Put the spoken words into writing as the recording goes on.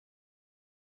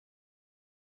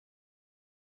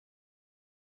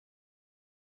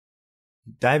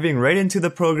Diving right into the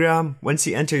program, once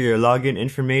you enter your login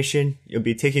information, you'll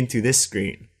be taken to this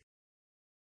screen.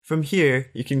 From here,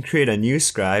 you can create a new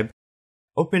scribe,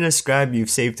 open a scribe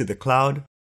you've saved to the cloud,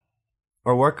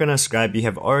 or work on a scribe you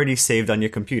have already saved on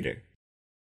your computer.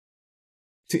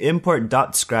 To import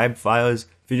 .scribe files,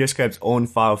 videoscribe's own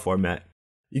file format,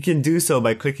 you can do so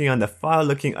by clicking on the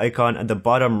file-looking icon at the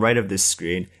bottom right of this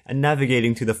screen and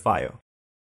navigating to the file.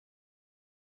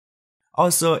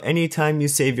 Also, anytime you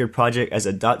save your project as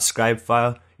a .scribe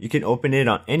file, you can open it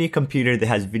on any computer that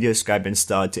has videoscribe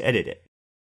installed to edit it.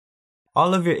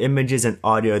 All of your images and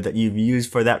audio that you've used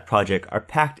for that project are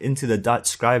packed into the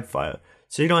 .scribe file,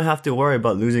 so you don't have to worry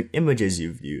about losing images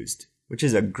you've used, which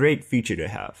is a great feature to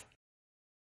have.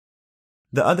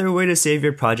 The other way to save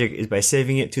your project is by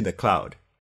saving it to the cloud.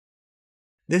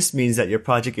 This means that your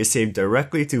project is saved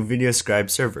directly to videoscribe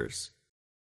servers.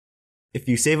 If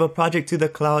you save a project to the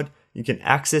cloud, you can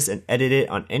access and edit it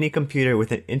on any computer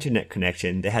with an internet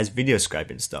connection that has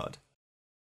videoscribe installed.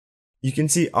 You can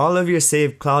see all of your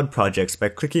saved cloud projects by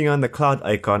clicking on the cloud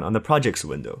icon on the projects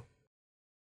window.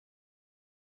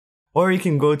 Or you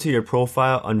can go to your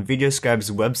profile on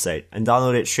videoscribe's website and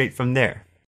download it straight from there.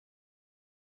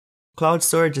 Cloud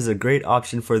storage is a great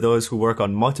option for those who work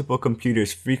on multiple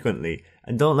computers frequently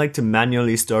and don't like to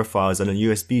manually store files on a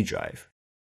USB drive.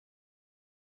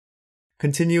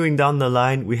 Continuing down the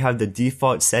line, we have the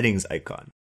default settings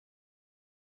icon.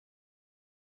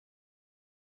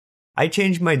 I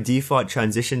changed my default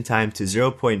transition time to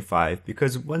 0.5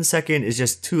 because 1 second is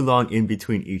just too long in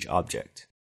between each object.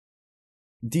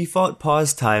 Default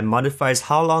pause time modifies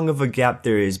how long of a gap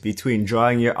there is between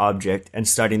drawing your object and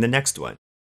starting the next one.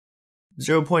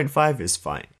 0.5 is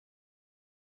fine.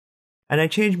 And I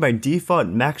changed my default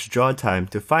max draw time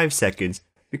to 5 seconds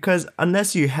because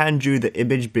unless you hand drew the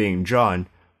image being drawn,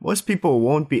 most people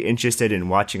won't be interested in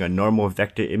watching a normal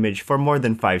vector image for more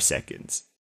than 5 seconds.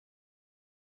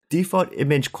 Default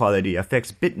image quality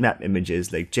affects bitmap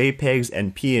images like JPEGs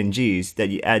and PNGs that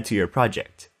you add to your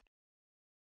project.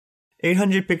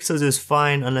 800 pixels is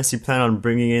fine unless you plan on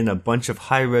bringing in a bunch of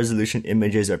high-resolution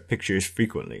images or pictures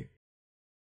frequently.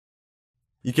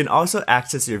 You can also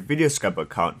access your videoscribe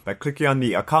account by clicking on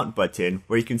the account button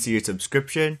where you can see your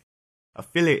subscription,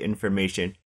 affiliate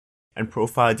information, and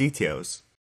profile details.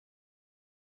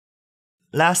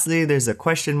 Lastly, there's a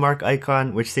question mark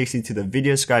icon which takes you to the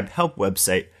videoscribe help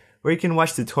website where you can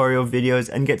watch tutorial videos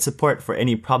and get support for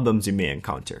any problems you may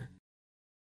encounter.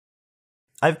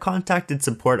 I've contacted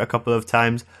support a couple of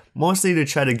times, mostly to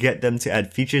try to get them to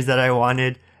add features that I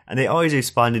wanted, and they always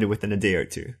responded within a day or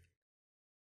two.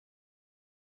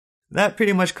 That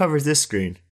pretty much covers this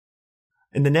screen.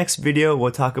 In the next video,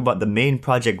 we'll talk about the main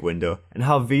project window and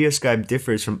how videoscribe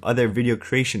differs from other video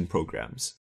creation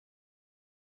programs.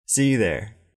 See you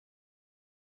there.